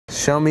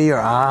Show me your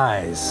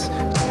eyes.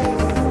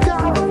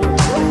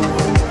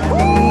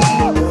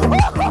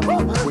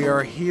 We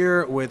are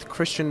here with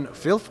Christian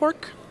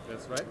Vilfork.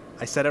 That's right.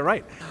 I said it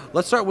right.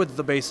 Let's start with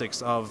the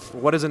basics of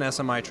what is an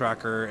SMI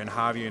tracker and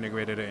how have you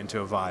integrated it into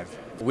a Vive?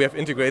 We have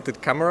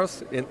integrated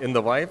cameras in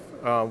the Vive.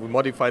 We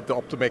modified the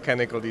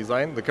optomechanical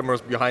design. The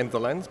cameras behind the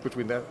lens,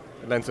 between the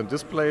lens and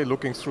display,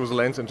 looking through the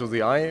lens into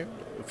the eye.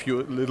 A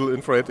few little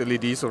infrared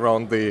LEDs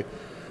around the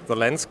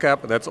lens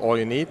cap. That's all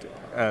you need.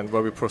 And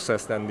where we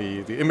process then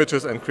the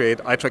images and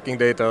create eye tracking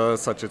data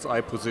such as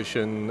eye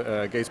position,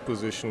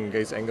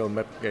 gaze angle,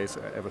 map gaze,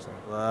 everything.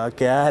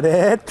 Look at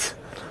it.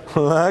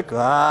 Look.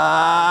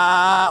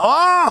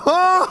 Ah.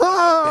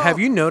 Oh. Have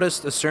you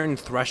noticed a certain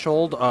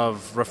threshold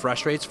of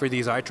refresh rates for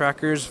these eye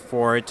trackers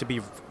for it to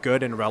be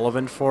good and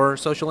relevant for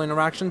social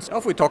interactions?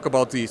 If we talk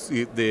about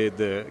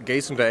the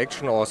gaze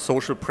interaction or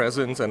social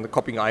presence and the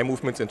copying eye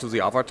movements into the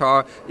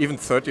avatar, even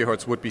 30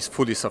 Hertz would be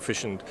fully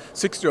sufficient.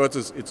 60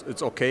 Hertz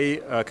it's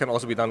okay, can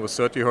also be done with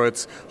 30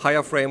 Hertz.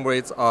 Higher frame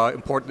rates are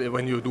important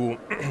when you do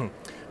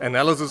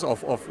analysis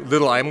of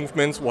little eye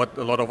movements, what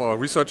a lot of our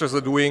researchers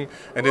are doing,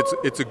 and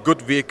it's a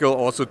good vehicle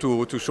also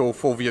to show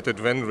foveated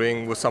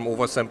rendering with some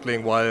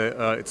oversampling while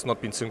it's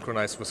not been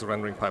synchronized with the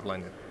rendering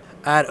pipeline yet.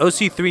 At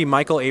OC3,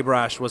 Michael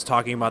Abrash was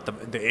talking about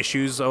the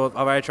issues of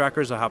eye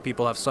trackers, of how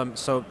people have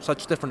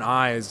such different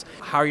eyes.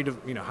 How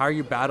are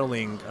you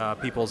battling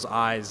people's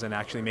eyes and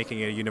actually making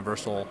it a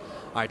universal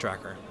eye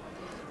tracker?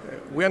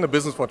 We're in the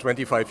business for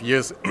 25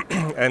 years,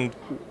 and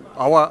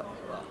our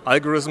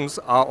algorithms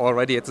are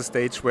already at the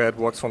stage where it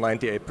works for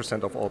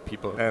 98% of all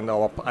people. And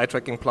our eye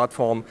tracking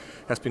platform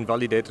has been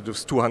validated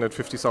with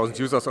 250,000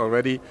 users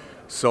already.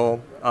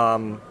 So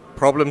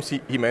problems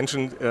he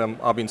mentioned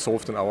are being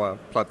solved in our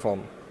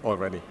platform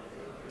already.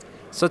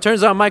 So it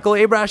turns out Michael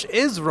Abrash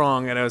is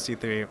wrong at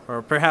OC3,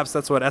 or perhaps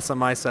that's what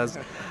SMI says.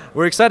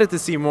 We're excited to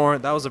see more.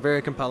 That was a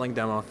very compelling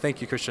demo.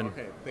 Thank you, Christian.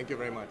 Okay, thank you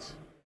very much.